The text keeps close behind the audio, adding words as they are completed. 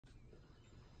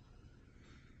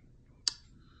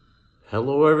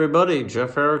Hello everybody,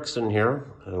 Jeff Erickson here,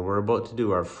 and we're about to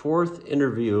do our fourth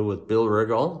interview with Bill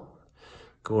Riggall,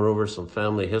 going over some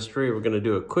family history. We're going to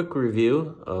do a quick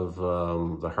review of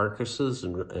the Harkises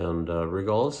and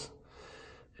Riggalls,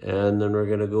 and then we're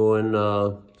going to go and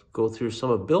go through some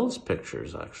of Bill's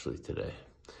pictures actually today.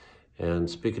 And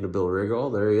speaking of Bill Riggall,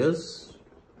 there he is.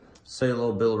 Say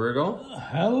hello, Bill Riggall.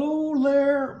 Hello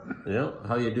there. Yeah,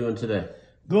 how you doing today?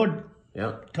 Good.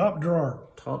 Yeah. Top drawer.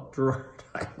 Top drawer.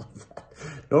 I love that.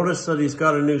 Notice that he's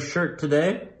got a new shirt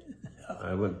today.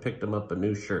 I went and picked him up a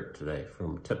new shirt today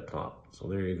from Tip Top. So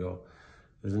there you go.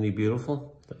 Isn't he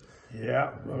beautiful?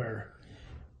 Yeah, we're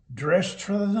dressed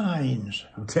to the nines.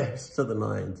 Dressed to the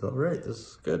nines. All right, this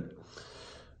is good.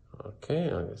 Okay, I'm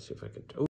going to see if I can...